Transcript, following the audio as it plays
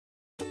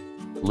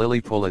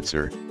Lilly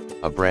Pulitzer,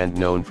 a brand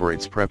known for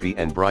its preppy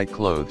and bright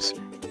clothes,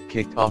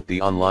 kicked off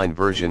the online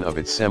version of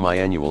its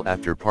semi-annual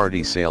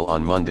after-party sale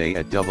on Monday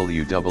at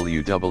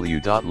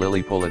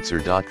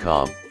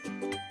www.lillypulitzer.com.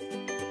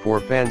 For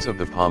fans of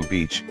the Palm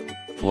Beach,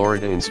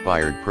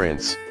 Florida-inspired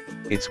prints,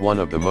 it's one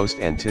of the most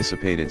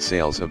anticipated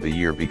sales of the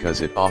year because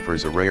it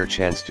offers a rare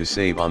chance to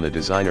save on the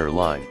designer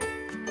line.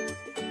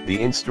 The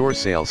in-store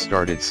sale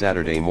started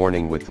Saturday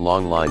morning with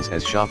long lines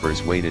as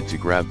shoppers waited to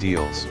grab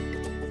deals.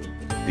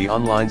 The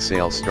online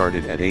sale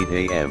started at 8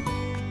 a.m.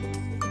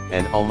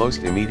 and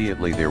almost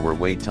immediately there were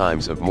wait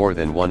times of more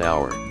than 1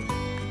 hour.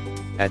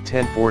 At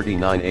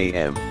 10:49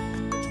 a.m.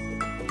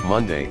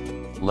 Monday,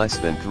 less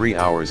than 3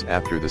 hours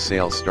after the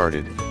sale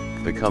started,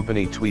 the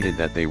company tweeted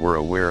that they were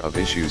aware of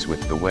issues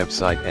with the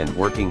website and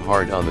working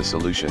hard on the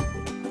solution.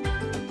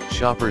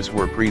 Shoppers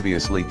were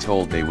previously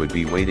told they would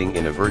be waiting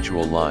in a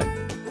virtual line.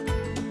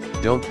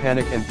 Don't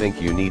panic and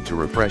think you need to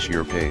refresh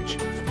your page.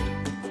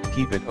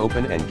 Keep it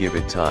open and give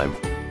it time,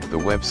 the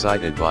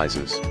website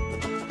advises.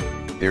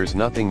 There's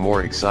nothing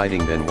more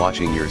exciting than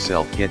watching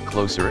yourself get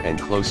closer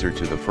and closer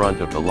to the front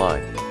of the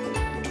line.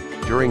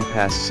 During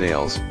past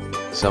sales,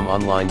 some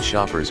online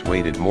shoppers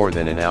waited more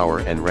than an hour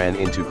and ran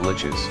into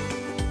glitches.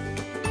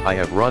 I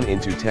have run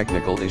into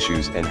technical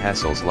issues and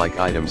hassles like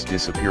items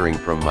disappearing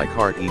from my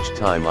cart each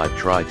time I've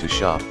tried to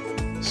shop,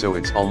 so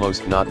it's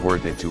almost not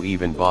worth it to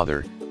even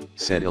bother,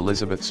 said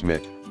Elizabeth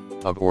Smith,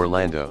 of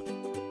Orlando.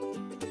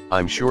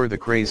 I'm sure the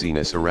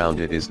craziness around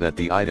it is that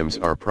the items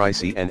are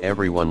pricey and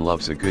everyone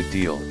loves a good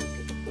deal.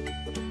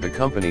 The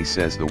company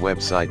says the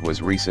website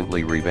was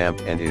recently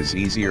revamped and is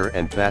easier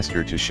and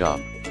faster to shop.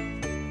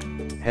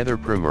 Heather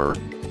Primer,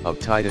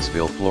 of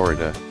Titusville,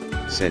 Florida,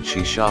 said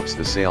she shops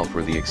the sale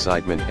for the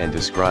excitement and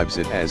describes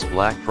it as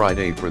Black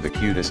Friday for the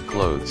cutest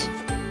clothes.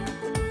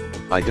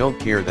 I don't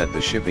care that the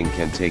shipping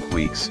can take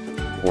weeks,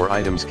 or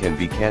items can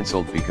be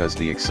cancelled because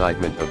the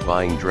excitement of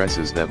buying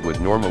dresses that would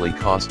normally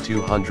cost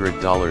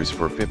 $200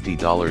 for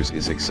 $50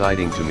 is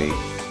exciting to me,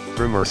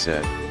 Primer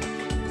said.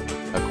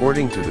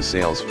 According to the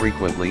sale's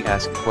frequently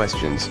asked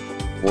questions,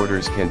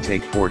 orders can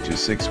take 4 to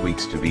 6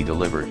 weeks to be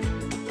delivered.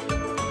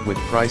 With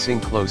pricing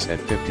close at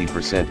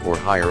 50% or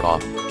higher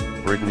off,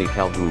 Brittany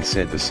Calhoun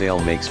said the sale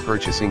makes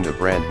purchasing the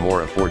brand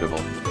more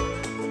affordable.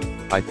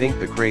 I think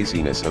the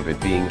craziness of it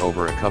being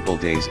over a couple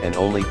days and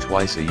only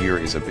twice a year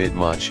is a bit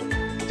much,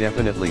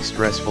 definitely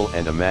stressful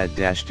and a mad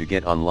dash to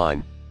get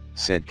online,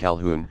 said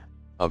Calhoun,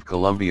 of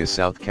Columbia,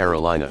 South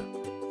Carolina.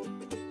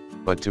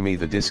 But to me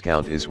the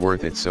discount is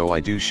worth it, so I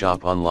do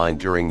shop online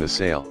during the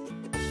sale.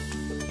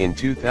 In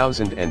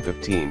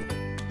 2015,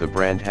 the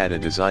brand had a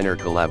designer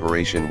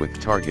collaboration with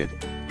Target,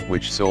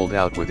 which sold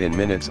out within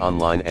minutes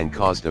online and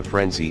caused a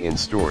frenzy in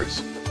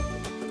stores.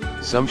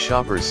 Some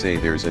shoppers say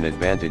there's an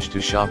advantage to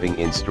shopping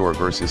in-store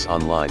versus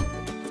online,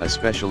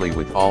 especially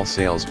with all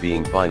sales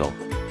being final.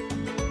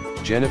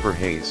 Jennifer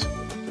Hayes,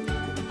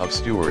 of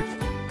Stuart,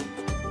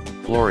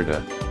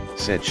 Florida,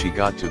 said she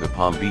got to the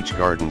Palm Beach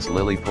Gardens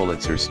Lilly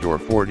Pulitzer store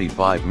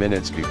 45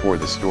 minutes before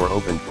the store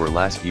opened for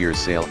last year's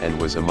sale and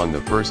was among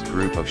the first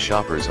group of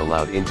shoppers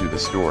allowed into the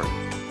store.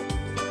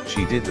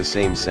 She did the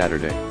same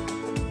Saturday.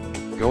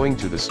 Going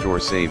to the store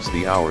saves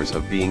the hours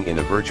of being in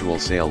a virtual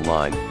sale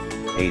line,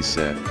 Hayes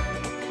said.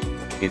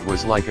 It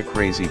was like a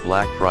crazy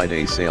Black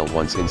Friday sale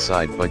once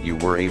inside, but you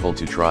were able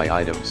to try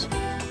items.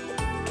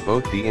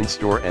 Both the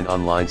in-store and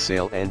online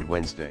sale end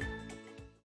Wednesday.